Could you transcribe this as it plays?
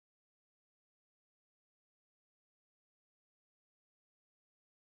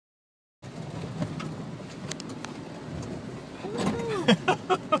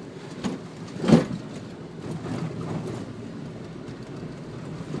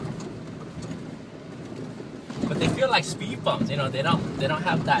But they feel like speed bumps, you know. They don't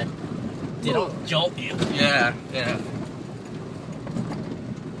have that. They don't jolt you. Yeah, yeah.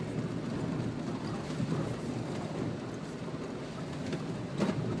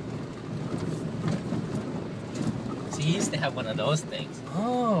 See, he used to have one of those things.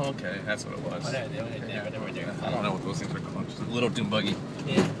 Oh, okay, that's what it was. Whatever, they were there. I don't know what those things are called. Just a little dune buggy.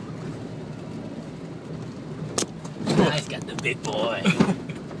 Yeah. Nice, got the big boy.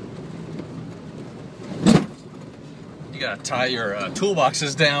 You gotta tie your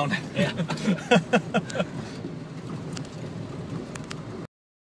toolboxes down. Yeah.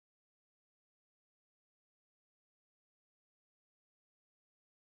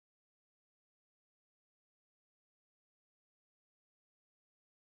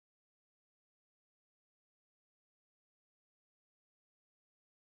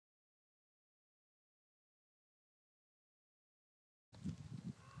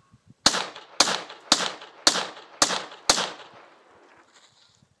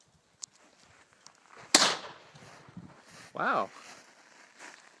 Wow.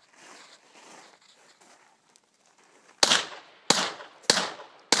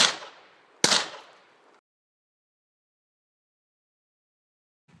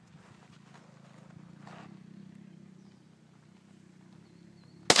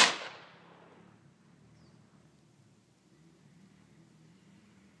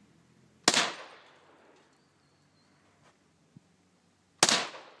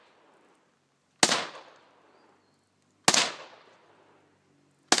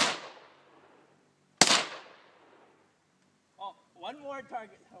 Oh, one more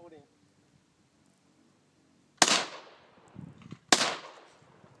target holding.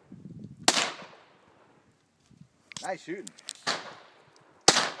 Nice shooting.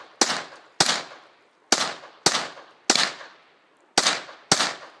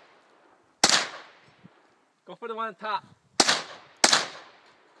 Go for the one on top.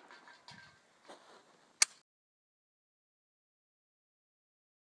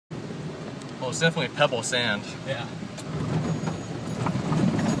 Well, it's definitely pebble sand. Yeah.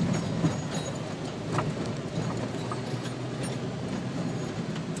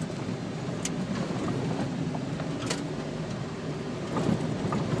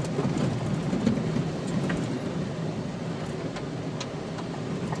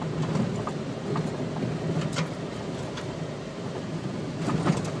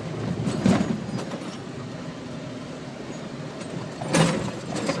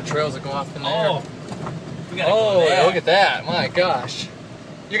 Trails that go off in there. Oh, we gotta oh, go there. look at that! My gosh,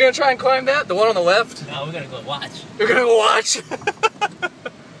 you're gonna try and climb that? The one on the left? No, we're gonna go watch. You're gonna go watch.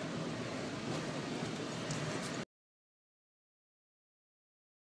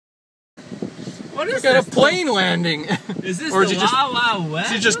 What is We got this? a plane landing. Is this Or is the he just- Wild Wild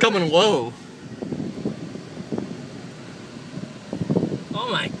West? She's just coming low. Oh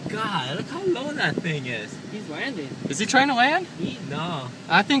my God! Look how low that thing is. He's landing. Is he trying to land? No,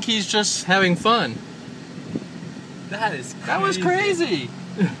 I think he's just having fun. that is crazy. That was crazy.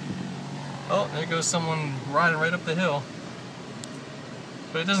 Oh, there goes someone riding right up the hill.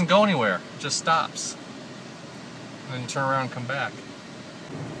 But it doesn't go anywhere. It just stops. And then turn around and come back.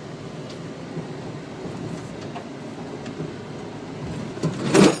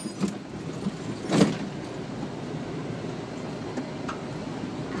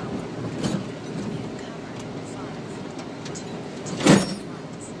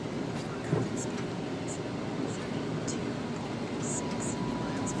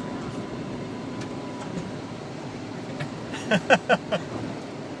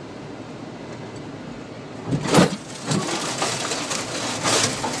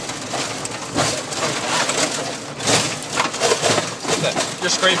 You're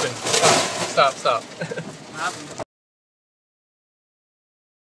scraping. Stop, stop.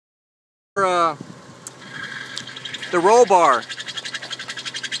 The roll bar.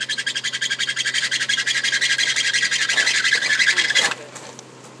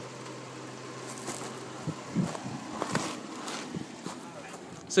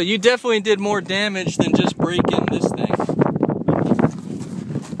 So you definitely did more damage than just breaking this thing.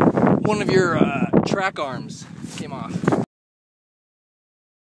 One of your track arms came off.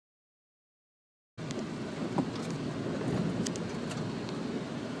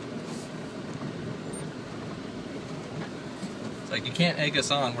 It's like, you can't egg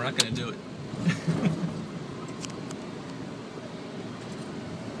us on, we're not going to do it.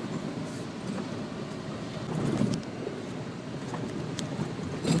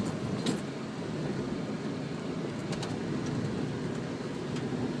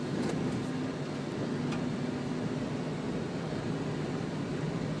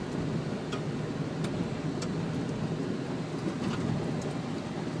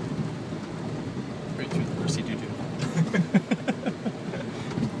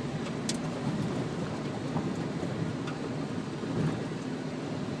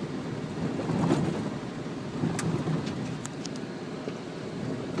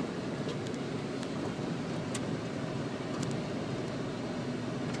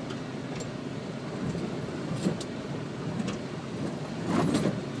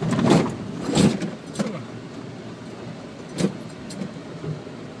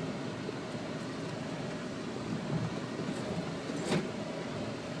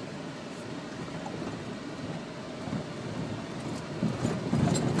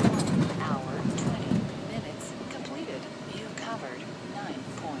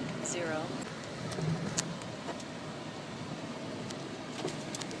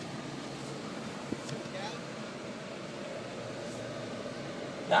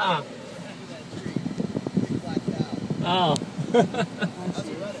 Uh-uh. Oh.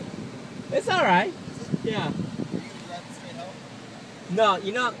 It's alright. Yeah. No,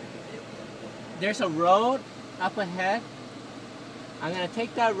 you know, there's a road up ahead. I'm gonna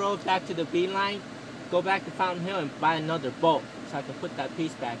take that road back to the beeline, go back to Fountain Hill and buy another boat so I can put that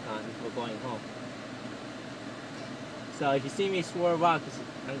piece back on before going home. So if you see me swerve out,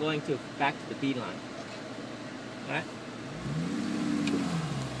 I'm going back to the beeline. Alright?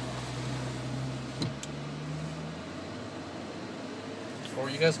 What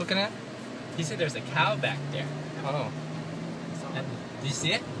were you guys looking at? He said there's a cow back there. Oh. Do you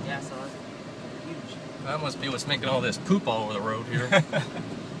see it? Yeah, I saw it. Huge. That must be what's making all this poop all over the road here.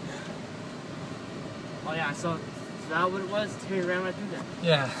 Oh yeah, so is that what it was? Terry ran right through that.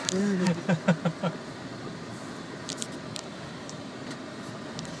 Yeah.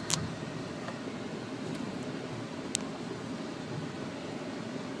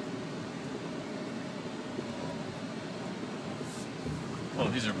 Oh,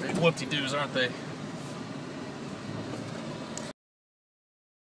 these are big whoopty-doos, aren't they?